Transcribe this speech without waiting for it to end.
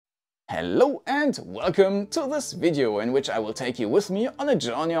Hello and welcome to this video in which I will take you with me on a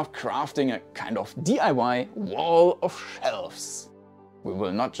journey of crafting a kind of DIY wall of shelves. We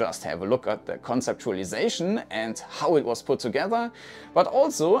will not just have a look at the conceptualization and how it was put together, but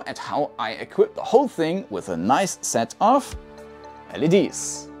also at how I equipped the whole thing with a nice set of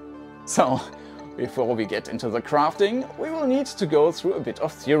LEDs. So, before we get into the crafting, we will need to go through a bit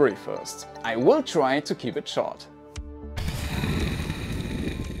of theory first. I will try to keep it short.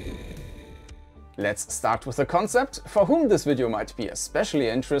 Let's start with the concept, for whom this video might be especially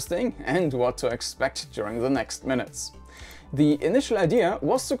interesting and what to expect during the next minutes. The initial idea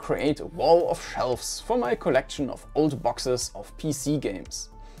was to create a wall of shelves for my collection of old boxes of PC games.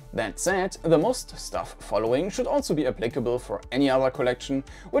 That said, the most stuff following should also be applicable for any other collection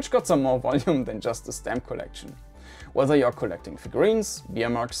which got some more volume than just a stamp collection. Whether you're collecting figurines, beer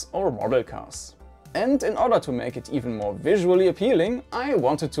mugs or model cars. And in order to make it even more visually appealing, I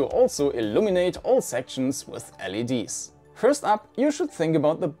wanted to also illuminate all sections with LEDs. First up, you should think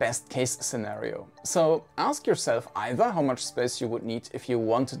about the best case scenario. So ask yourself either how much space you would need if you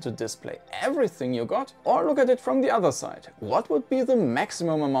wanted to display everything you got, or look at it from the other side. What would be the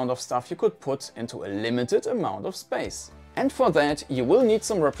maximum amount of stuff you could put into a limited amount of space? And for that, you will need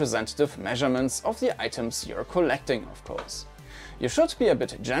some representative measurements of the items you're collecting, of course. You should be a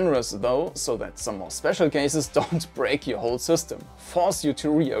bit generous though, so that some more special cases don't break your whole system, force you to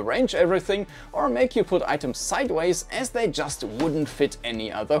rearrange everything or make you put items sideways as they just wouldn't fit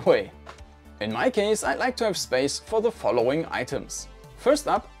any other way. In my case, I'd like to have space for the following items. First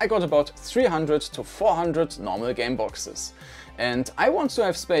up, I got about 300 to 400 normal game boxes. And I want to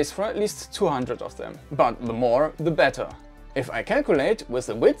have space for at least 200 of them, but the more the better. If I calculate with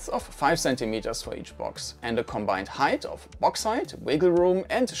a width of 5 cm for each box and a combined height of box height, wiggle room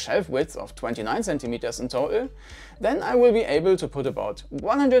and shelf width of 29 cm in total, then I will be able to put about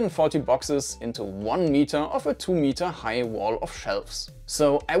 140 boxes into 1 meter of a 2 meter high wall of shelves.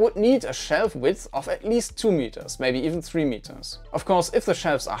 So I would need a shelf width of at least 2 meters, maybe even 3 meters. Of course, if the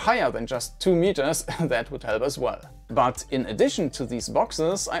shelves are higher than just 2 meters, that would help as well. But in addition to these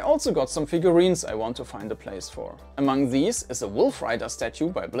boxes, I also got some figurines I want to find a place for. Among these is a Wolf Rider statue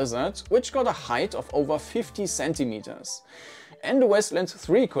by Blizzard, which got a height of over 50 centimeters. And a Wasteland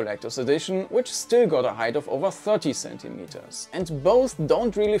 3 Collector's Edition, which still got a height of over 30 centimeters. And both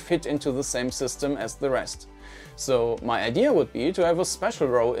don't really fit into the same system as the rest. So my idea would be to have a special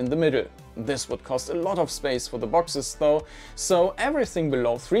row in the middle. This would cost a lot of space for the boxes though, so everything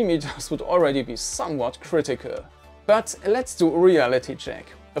below 3 meters would already be somewhat critical. But let's do a reality check.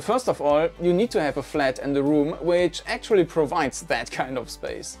 First of all, you need to have a flat and a room which actually provides that kind of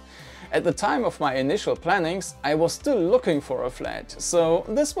space. At the time of my initial plannings, I was still looking for a flat, so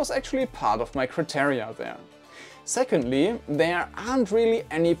this was actually part of my criteria there. Secondly, there aren't really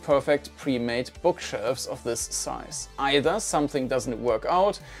any perfect pre-made bookshelves of this size. Either something doesn't work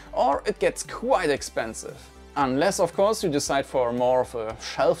out, or it gets quite expensive. Unless, of course, you decide for more of a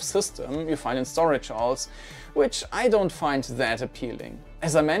shelf system you find in storage halls, which I don't find that appealing.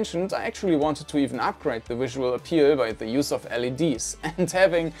 As I mentioned, I actually wanted to even upgrade the visual appeal by the use of LEDs, and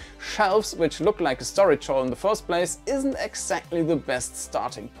having shelves which look like a storage hall in the first place isn't exactly the best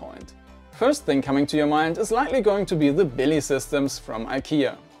starting point. First thing coming to your mind is likely going to be the Billy systems from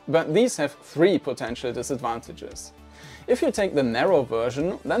IKEA. But these have 3 potential disadvantages. If you take the narrow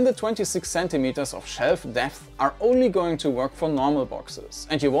version, then the 26 centimeters of shelf depth are only going to work for normal boxes,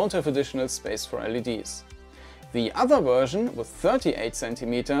 and you won't have additional space for LEDs. The other version, with 38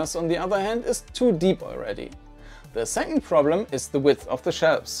 centimeters on the other hand, is too deep already. The second problem is the width of the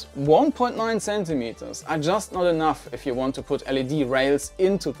shelves. 1.9 centimeters are just not enough if you want to put LED rails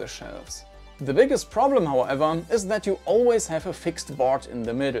into the shelves. The biggest problem, however, is that you always have a fixed board in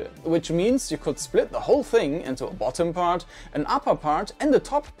the middle, which means you could split the whole thing into a bottom part, an upper part and a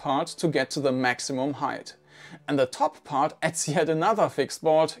top part to get to the maximum height. And the top part adds yet another fixed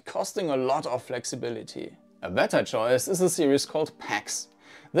board, costing a lot of flexibility. A better choice is a series called packs.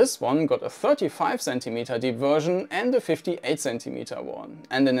 This one got a 35 cm deep version and a 58 cm one,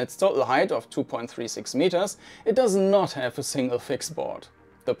 and in its total height of 2.36 meters, it does not have a single fixed board.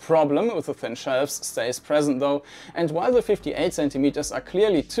 The problem with the thin shelves stays present though, and while the 58 centimeters are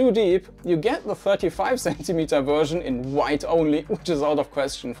clearly too deep, you get the 35 cm version in white only, which is out of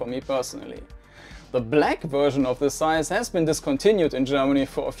question for me personally. The black version of this size has been discontinued in Germany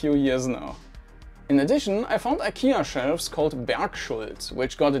for a few years now. In addition, I found IKEA shelves called Bergschult,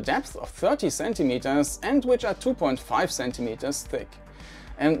 which got a depth of 30 centimeters and which are 2.5 centimeters thick.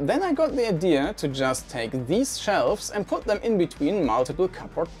 And then I got the idea to just take these shelves and put them in between multiple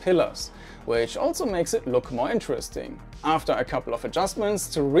cupboard pillars, which also makes it look more interesting. After a couple of adjustments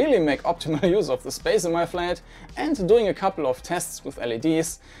to really make optimal use of the space in my flat and doing a couple of tests with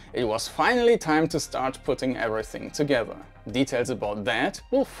LEDs, it was finally time to start putting everything together. Details about that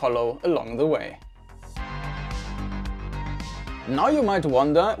will follow along the way. Now you might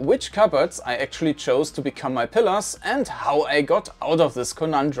wonder which cupboards I actually chose to become my pillars and how I got out of this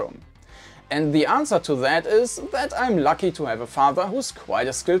conundrum. And the answer to that is that I'm lucky to have a father who's quite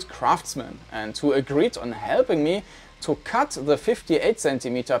a skilled craftsman and who agreed on helping me to cut the 58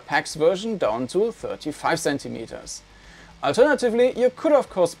 cm PAX version down to 35 cm. Alternatively, you could of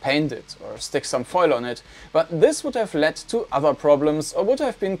course paint it or stick some foil on it, but this would have led to other problems or would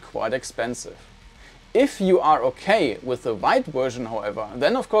have been quite expensive. If you are okay with the white version, however,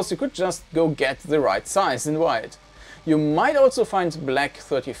 then of course you could just go get the right size in white. You might also find black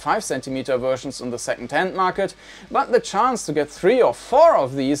 35 cm versions on the second-hand market, but the chance to get 3 or 4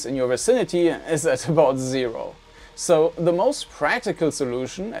 of these in your vicinity is at about 0. So the most practical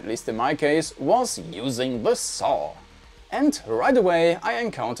solution, at least in my case, was using the saw. And right away I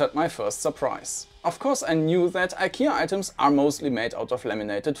encountered my first surprise. Of course I knew that IKEA items are mostly made out of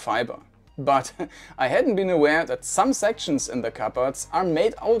laminated fiber. But I hadn't been aware that some sections in the cupboards are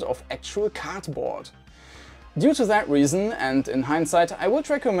made out of actual cardboard. Due to that reason, and in hindsight, I would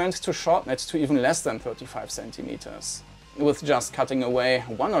recommend to shorten it to even less than 35 cm. With just cutting away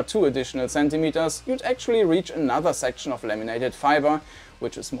 1 or 2 additional centimeters, you'd actually reach another section of laminated fiber,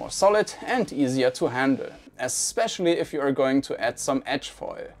 which is more solid and easier to handle, especially if you are going to add some edge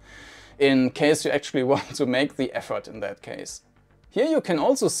foil, in case you actually want to make the effort in that case. Here you can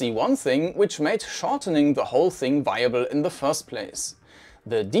also see one thing which made shortening the whole thing viable in the first place.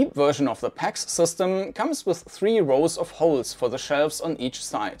 The deep version of the PAX system comes with 3 rows of holes for the shelves on each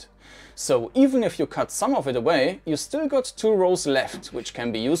side. So even if you cut some of it away, you still got 2 rows left, which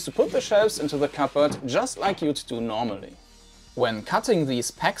can be used to put the shelves into the cupboard just like you'd do normally. When cutting these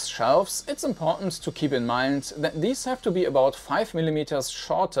PAX shelves, it's important to keep in mind that these have to be about 5 mm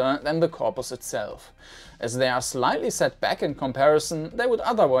shorter than the corpus itself. As they are slightly set back in comparison, they would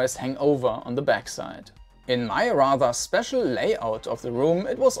otherwise hang over on the backside. In my rather special layout of the room,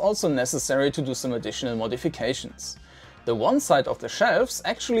 it was also necessary to do some additional modifications. The one side of the shelves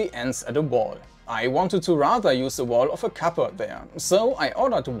actually ends at a wall. I wanted to rather use the wall of a cupboard there, so I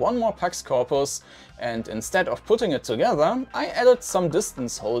ordered one more PAX corpus and instead of putting it together, I added some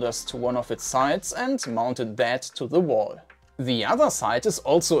distance holders to one of its sides and mounted that to the wall. The other side is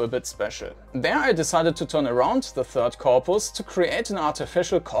also a bit special. There I decided to turn around the third corpus to create an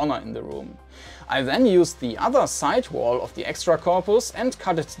artificial corner in the room. I then used the other side wall of the extra corpus and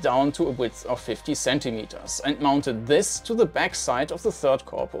cut it down to a width of 50 cm and mounted this to the back side of the third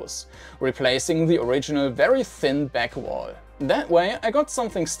corpus, replacing the original very thin back wall. That way I got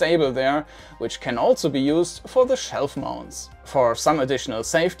something stable there, which can also be used for the shelf mounts. For some additional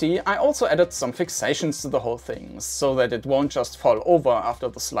safety, I also added some fixations to the whole thing, so that it won't just fall over after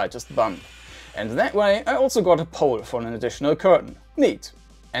the slightest bump. And that way I also got a pole for an additional curtain. Neat!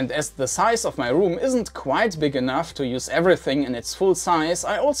 And as the size of my room isn't quite big enough to use everything in its full size,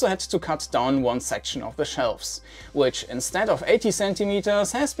 I also had to cut down one section of the shelves, which instead of 80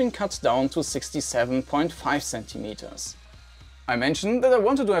 cm has been cut down to 67.5 cm. I mentioned that I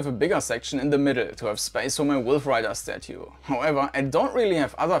wanted to have a bigger section in the middle to have space for my Wolf Rider statue. However, I don't really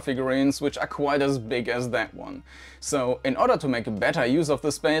have other figurines which are quite as big as that one. So in order to make a better use of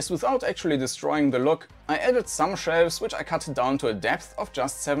the space without actually destroying the look, I added some shelves which I cut down to a depth of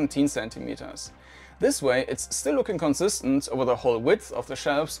just 17 cm. This way it's still looking consistent over the whole width of the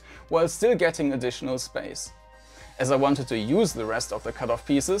shelves while still getting additional space. As I wanted to use the rest of the cut-off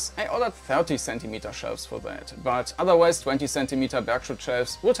pieces, I ordered 30 cm shelves for that, but otherwise 20 cm Bergschult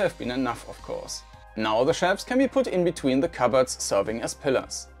shelves would have been enough, of course. Now the shelves can be put in between the cupboards serving as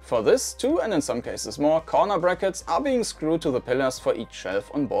pillars. For this, 2 and in some cases more corner brackets are being screwed to the pillars for each shelf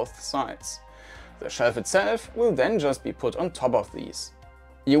on both sides. The shelf itself will then just be put on top of these.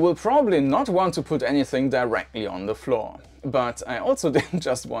 You will probably not want to put anything directly on the floor. But I also didn't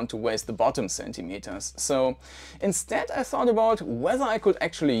just want to waste the bottom centimeters, so instead I thought about whether I could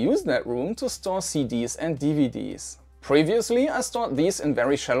actually use that room to store CDs and DVDs. Previously I stored these in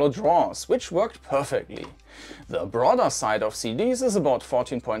very shallow drawers, which worked perfectly. The broader side of CDs is about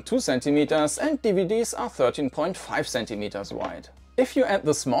 14.2 centimeters and DVDs are 13.5 centimeters wide. If you add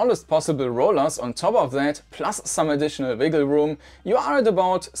the smallest possible rollers on top of that, plus some additional wiggle room, you are at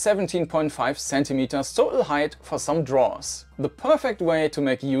about 17.5 centimeters total height for some drawers. The perfect way to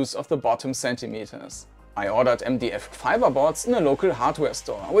make use of the bottom centimeters. I ordered MDF fiber boards in a local hardware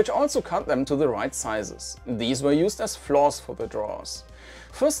store, which also cut them to the right sizes. These were used as floors for the drawers.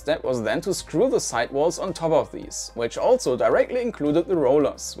 First step was then to screw the sidewalls on top of these, which also directly included the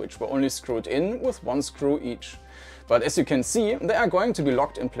rollers, which were only screwed in with one screw each. But as you can see, they are going to be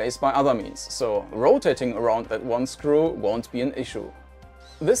locked in place by other means, so rotating around that one screw won't be an issue.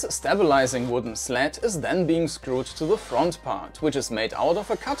 This stabilizing wooden slat is then being screwed to the front part, which is made out of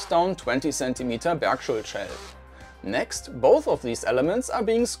a cut down 20 cm Bergschult shelf. Next, both of these elements are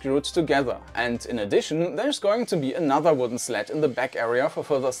being screwed together, and in addition there's going to be another wooden slat in the back area for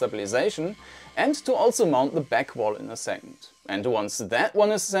further stabilization and to also mount the back wall in a second. And once that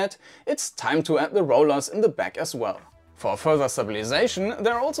one is set, it's time to add the rollers in the back as well. For further stabilization,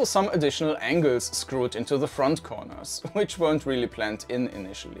 there are also some additional angles screwed into the front corners, which weren't really planned in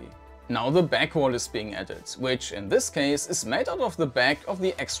initially. Now the back wall is being added, which in this case is made out of the back of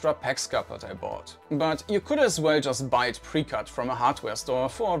the extra PEX cupboard I bought. But you could as well just buy it pre-cut from a hardware store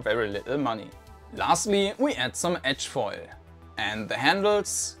for very little money. Lastly, we add some edge foil, and the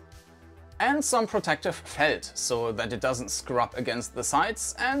handles, and some protective felt, so that it doesn't scrub against the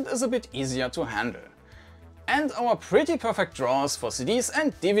sides and is a bit easier to handle. And our pretty perfect drawers for CDs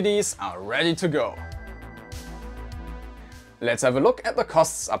and DVDs are ready to go. Let's have a look at the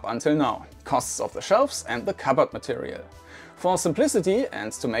costs up until now. Costs of the shelves and the cupboard material. For simplicity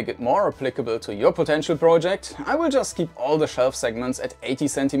and to make it more applicable to your potential project, I will just keep all the shelf segments at 80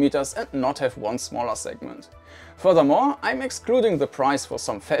 cm and not have one smaller segment. Furthermore, I'm excluding the price for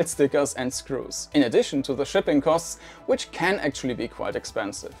some felt stickers and screws, in addition to the shipping costs, which can actually be quite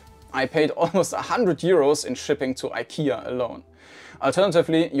expensive. I paid almost 100 euros in shipping to IKEA alone.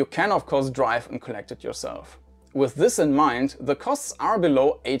 Alternatively, you can of course drive and collect it yourself. With this in mind, the costs are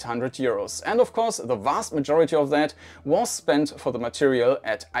below 800 euros, and of course the vast majority of that was spent for the material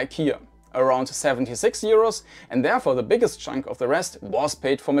at IKEA. Around 76 euros, and therefore the biggest chunk of the rest was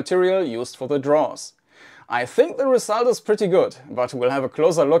paid for material used for the drawers. I think the result is pretty good, but we'll have a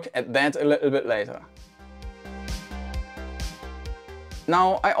closer look at that a little bit later.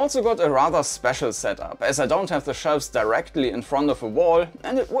 Now, I also got a rather special setup, as I don't have the shelves directly in front of a wall,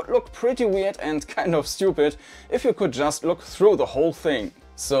 and it would look pretty weird and kind of stupid if you could just look through the whole thing.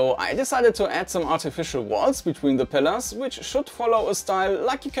 So I decided to add some artificial walls between the pillars, which should follow a style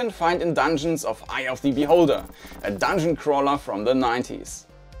like you can find in Dungeons of Eye of the Beholder, a dungeon crawler from the 90s.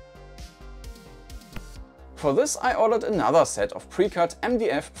 For this I ordered another set of pre-cut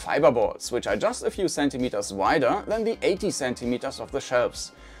MDF fiber boards, which are just a few centimeters wider than the 80 centimeters of the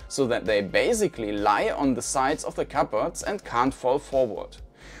shelves, so that they basically lie on the sides of the cupboards and can't fall forward.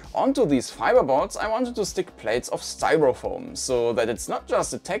 Onto these fiber boards I wanted to stick plates of styrofoam, so that it's not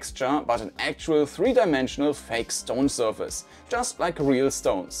just a texture but an actual three-dimensional fake stone surface, just like real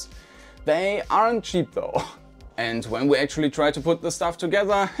stones. They aren't cheap though. And when we actually tried to put the stuff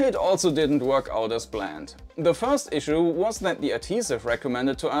together, it also didn't work out as planned. The first issue was that the adhesive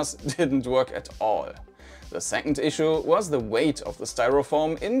recommended to us didn't work at all. The second issue was the weight of the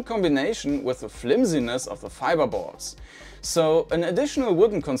styrofoam in combination with the flimsiness of the fiberboards. So an additional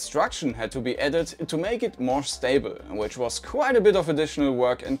wooden construction had to be added to make it more stable, which was quite a bit of additional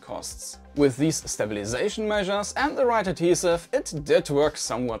work and costs. With these stabilization measures and the right adhesive, it did work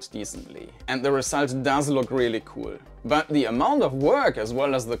somewhat decently, and the result does look really cool. But the amount of work as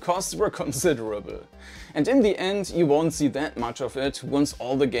well as the costs were considerable. And in the end, you won't see that much of it once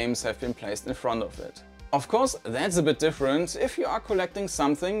all the games have been placed in front of it. Of course, that's a bit different if you are collecting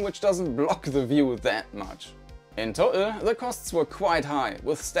something which doesn't block the view that much. In total, the costs were quite high,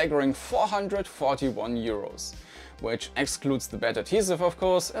 with staggering 441 euros, which excludes the bad adhesive of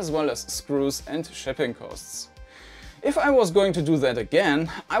course, as well as screws and shipping costs. If I was going to do that again,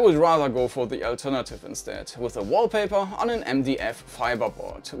 I would rather go for the alternative instead, with a wallpaper on an MDF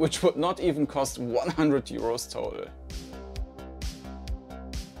fiberboard, which would not even cost 100 euros total.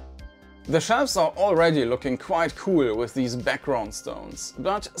 The shelves are already looking quite cool with these background stones,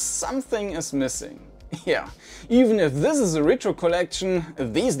 but something is missing. Yeah, even if this is a retro collection,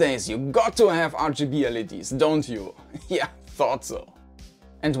 these days you got to have RGB LEDs, don't you? Yeah, thought so.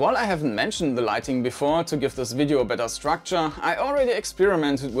 And while I haven't mentioned the lighting before to give this video a better structure, I already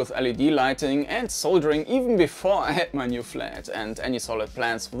experimented with LED lighting and soldering even before I had my new flat and any solid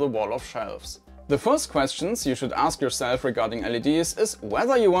plans for the wall of shelves. The first questions you should ask yourself regarding LEDs is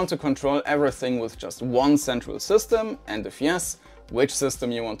whether you want to control everything with just one central system, and if yes, which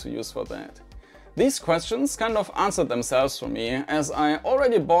system you want to use for that. These questions kind of answered themselves for me, as I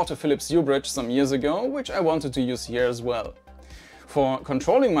already bought a Philips Hue bridge some years ago, which I wanted to use here as well. For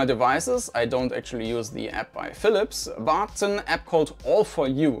controlling my devices, I don't actually use the app by Philips, but an app called All for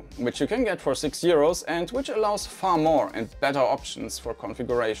You, which you can get for €6 and which allows far more and better options for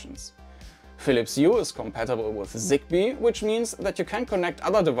configurations. Philips Hue is compatible with Zigbee, which means that you can connect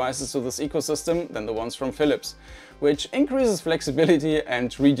other devices to this ecosystem than the ones from Philips, which increases flexibility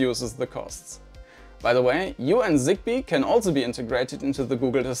and reduces the costs. By the way, Hue and Zigbee can also be integrated into the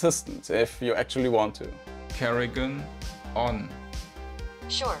Google Assistant, if you actually want to. Kerrigan on.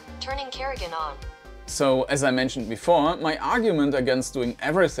 Sure, turning Kerrigan on. So, as I mentioned before, my argument against doing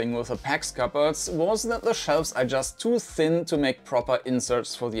everything with the PAX cupboards was that the shelves are just too thin to make proper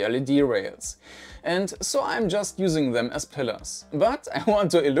inserts for the LED rails. And so I'm just using them as pillars. But I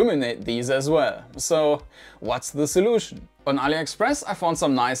want to illuminate these as well. So, what's the solution? On AliExpress I found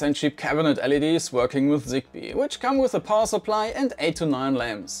some nice and cheap cabinet LEDs working with Zigbee, which come with a power supply and 8 to 9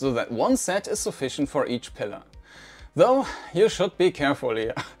 lamps, so that one set is sufficient for each pillar. Though, you should be careful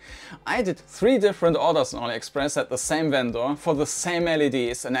here. I did 3 different orders on AliExpress at the same vendor for the same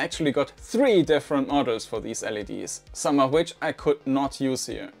LEDs and actually got 3 different models for these LEDs, some of which I could not use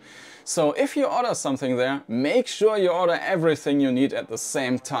here. So if you order something there, make sure you order everything you need at the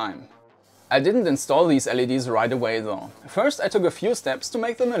same time. I didn't install these LEDs right away though. First I took a few steps to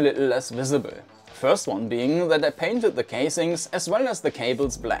make them a little less visible. First one being that I painted the casings as well as the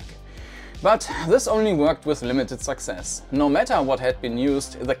cables black. But this only worked with limited success. No matter what had been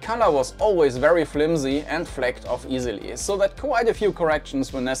used, the color was always very flimsy and flacked off easily, so that quite a few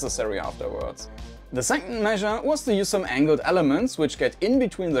corrections were necessary afterwards. The second measure was to use some angled elements which get in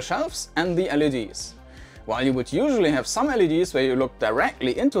between the shelves and the LEDs. While you would usually have some LEDs where you look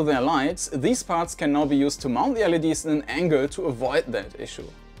directly into their lights, these parts can now be used to mount the LEDs in an angle to avoid that issue.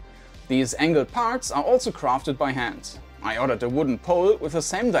 These angled parts are also crafted by hand. I ordered a wooden pole with the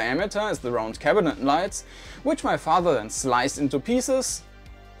same diameter as the round cabinet lights, which my father then sliced into pieces,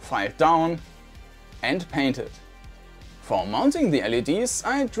 filed down and painted. For mounting the LEDs,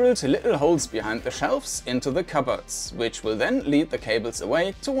 I drilled little holes behind the shelves into the cupboards, which will then lead the cables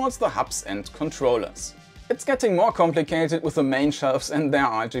away towards the hubs and controllers. It's getting more complicated with the main shelves and their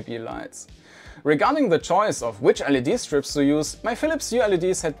RGB lights. Regarding the choice of which LED strips to use, my Philips Hue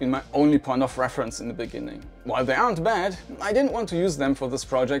LEDs had been my only point of reference in the beginning. While they aren't bad, I didn't want to use them for this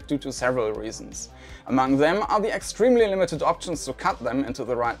project due to several reasons. Among them are the extremely limited options to cut them into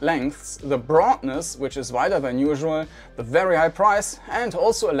the right lengths, the broadness, which is wider than usual, the very high price, and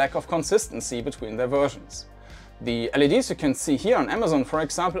also a lack of consistency between their versions. The LEDs you can see here on Amazon, for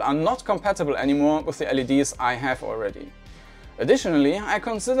example, are not compatible anymore with the LEDs I have already. Additionally, I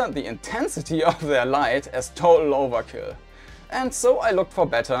considered the intensity of their light as total overkill. And so I looked for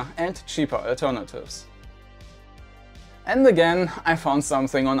better and cheaper alternatives. And again, I found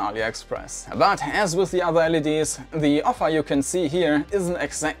something on AliExpress. But as with the other LEDs, the offer you can see here isn't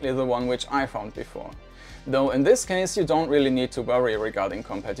exactly the one which I found before. Though in this case you don't really need to worry regarding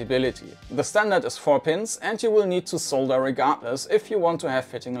compatibility. The standard is 4 pins and you will need to solder regardless if you want to have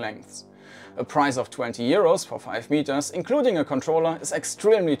fitting lengths. A price of €20 for 5 meters, including a controller, is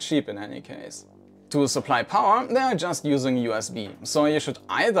extremely cheap in any case. To supply power, they are just using USB, so you should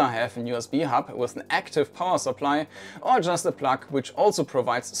either have an USB hub with an active power supply or just a plug which also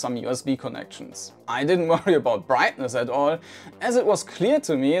provides some USB connections. I didn't worry about brightness at all, as it was clear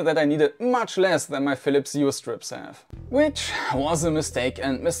to me that I needed much less than my Philips Hue strips have. Which was a mistake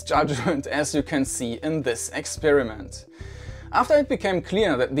and misjudgment, as you can see in this experiment. After it became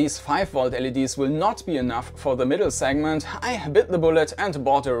clear that these 5V LEDs will not be enough for the middle segment, I bit the bullet and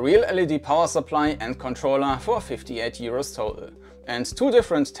bought a real LED power supply and controller for €58 total. And 2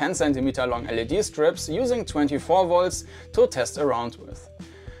 different 10 cm long LED strips using 24V to test around with.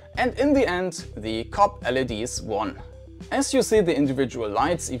 And in the end, the COP LEDs won. As you see the individual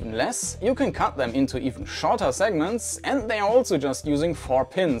lights even less, you can cut them into even shorter segments, and they are also just using 4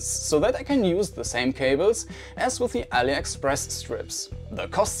 pins, so that I can use the same cables as with the AliExpress strips. The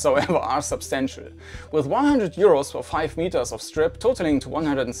costs however are substantial, with €100 for 5 meters of strip totaling to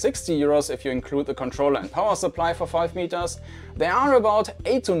 €160 if you include the controller and power supply for 5 meters, they are about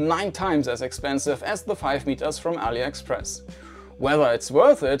 8 to 9 times as expensive as the 5 meters from AliExpress. Whether it's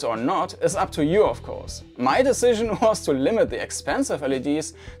worth it or not is up to you, of course. My decision was to limit the expensive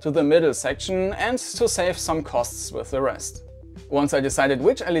LEDs to the middle section and to save some costs with the rest. Once I decided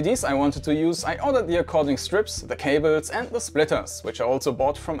which LEDs I wanted to use, I ordered the according strips, the cables and the splitters, which I also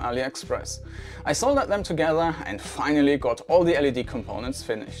bought from AliExpress. I soldered them together and finally got all the LED components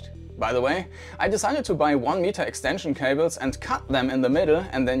finished. By the way, I decided to buy 1 meter extension cables and cut them in the middle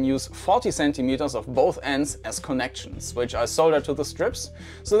and then use 40 centimeters of both ends as connections, which I soldered to the strips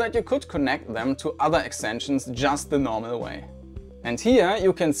so that you could connect them to other extensions just the normal way. And here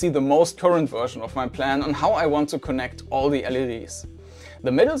you can see the most current version of my plan on how I want to connect all the LEDs.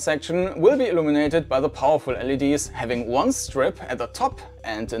 The middle section will be illuminated by the powerful LEDs, having one strip at the top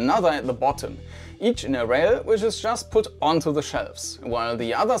and another at the bottom, each in a rail which is just put onto the shelves, while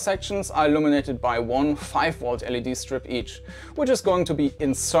the other sections are illuminated by one 5-volt LED strip each, which is going to be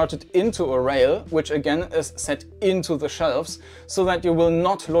inserted into a rail, which again is set into the shelves, so that you will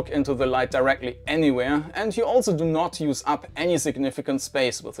not look into the light directly anywhere, and you also do not use up any significant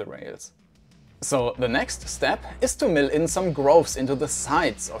space with the rails. So the next step is to mill in some grooves into the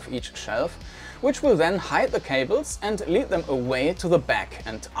sides of each shelf, which will then hide the cables and lead them away to the back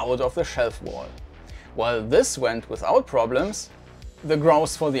and out of the shelf wall. While this went without problems, the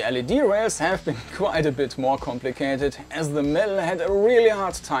grooves for the LED rails have been quite a bit more complicated, as the mill had a really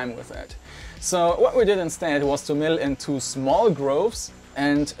hard time with it. So what we did instead was to mill in 2 small grooves,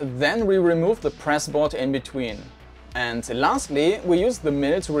 and then we removed the press board in between. And lastly, we used the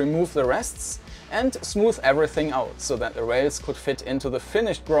mill to remove the rests and smooth everything out, so that the rails could fit into the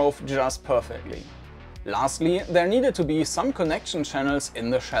finished groove just perfectly. Lastly, there needed to be some connection channels in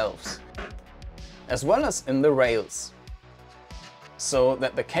the shelves, as well as in the rails, so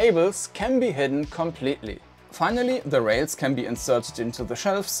that the cables can be hidden completely. Finally, the rails can be inserted into the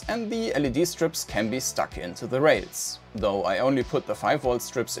shelves and the LED strips can be stuck into the rails. Though I only put the 5-volt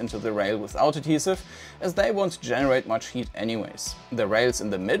strips into the rail without adhesive, as they won't generate much heat anyways. The rails in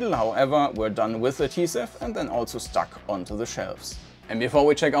the middle, however, were done with adhesive and then also stuck onto the shelves. And before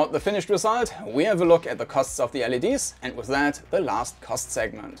we check out the finished result, we have a look at the costs of the LEDs, and with that, the last cost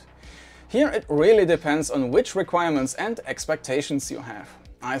segment. Here it really depends on which requirements and expectations you have.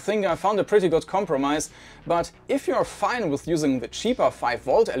 I think I found a pretty good compromise, but if you're fine with using the cheaper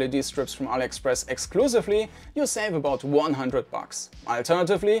 5-volt LED strips from AliExpress exclusively, you save about 100 bucks.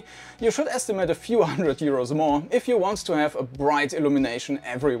 Alternatively, you should estimate a few €100 more if you want to have a bright illumination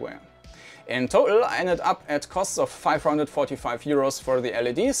everywhere. In total, I ended up at costs of €545 for the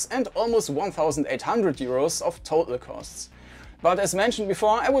LEDs and almost €1,800 of total costs. But as mentioned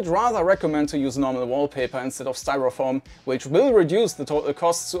before, I would rather recommend to use normal wallpaper instead of styrofoam, which will reduce the total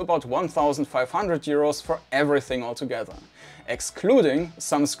costs to about €1,500 for everything altogether, excluding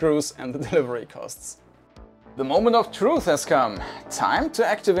some screws and the delivery costs. The moment of truth has come. Time to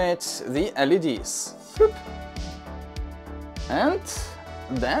activate the LEDs. Boop. And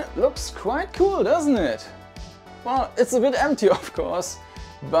that looks quite cool, doesn't it? Well, it's a bit empty, of course.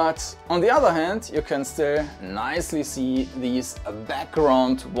 But on the other hand, you can still nicely see these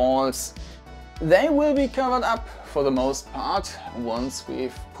background walls. They will be covered up for the most part once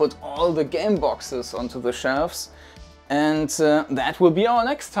we've put all the game boxes onto the shelves. And that will be our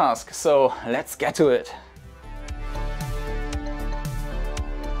next task, so let's get to it.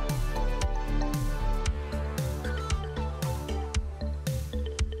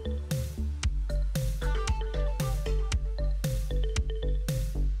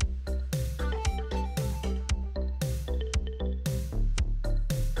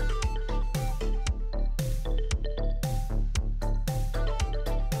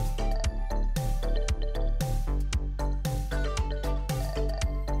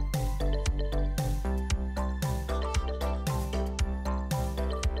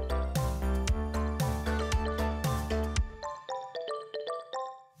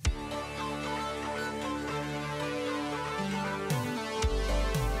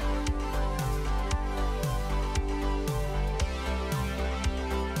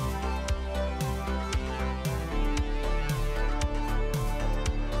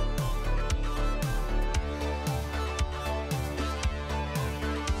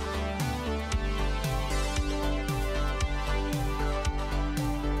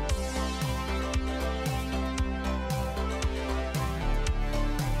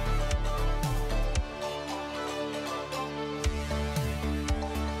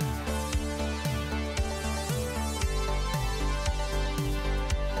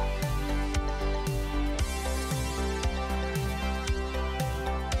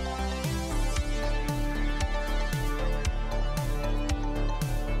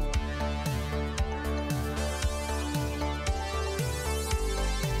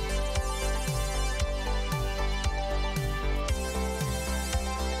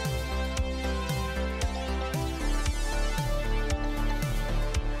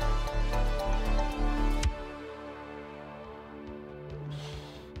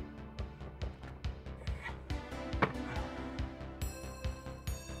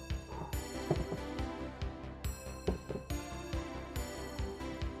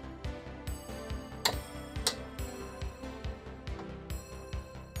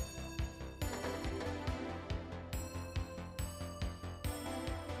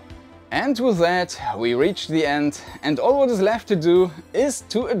 And with that, we reached the end, and all what is left to do is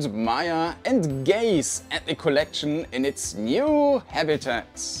to admire and gaze at the collection in its new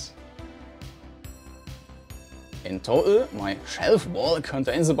habitats. In total, my shelf wall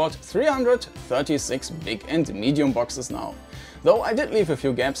contains about 336 big and medium boxes now, though I did leave a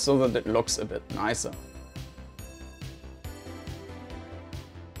few gaps so that it looks a bit nicer.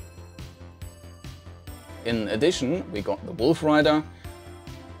 In addition, we got the Wolf Rider,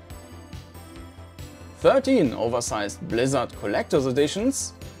 13 oversized Blizzard Collector's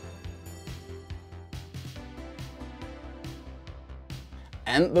Editions,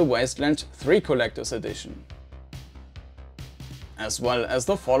 and the Wasteland 3 Collector's Edition, as well as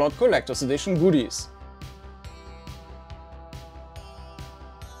the Fallout Collector's Edition goodies.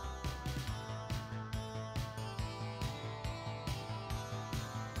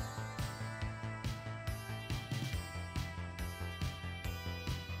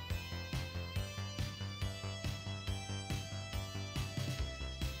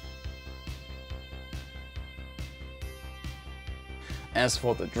 As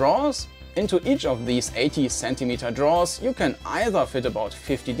for the drawers, into each of these 80 cm drawers you can either fit about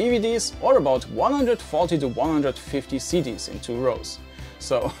 50 DVDs or about 140 to 150 CDs in 2 rows.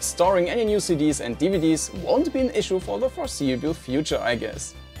 So storing any new CDs and DVDs won't be an issue for the foreseeable future, I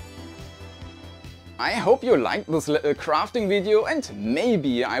guess. I hope you liked this little crafting video, and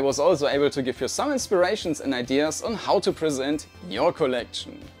maybe I was also able to give you some inspirations and ideas on how to present your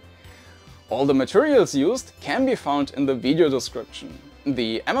collection. All the materials used can be found in the video description.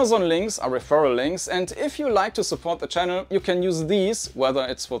 The Amazon links are referral links, and if you like to support the channel, you can use these, whether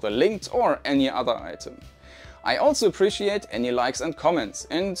it's for the linked or any other item. I also appreciate any likes and comments,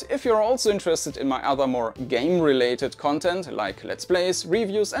 and if you're also interested in my other more game-related content like Let's Plays,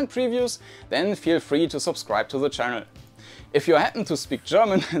 reviews and previews, then feel free to subscribe to the channel. If you happen to speak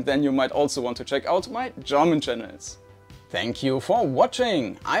German, then you might also want to check out my German channels. Thank you for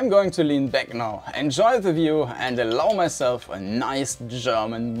watching! I'm going to lean back now, enjoy the view and allow myself a nice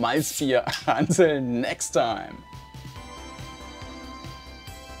German Malzbier. Until next time!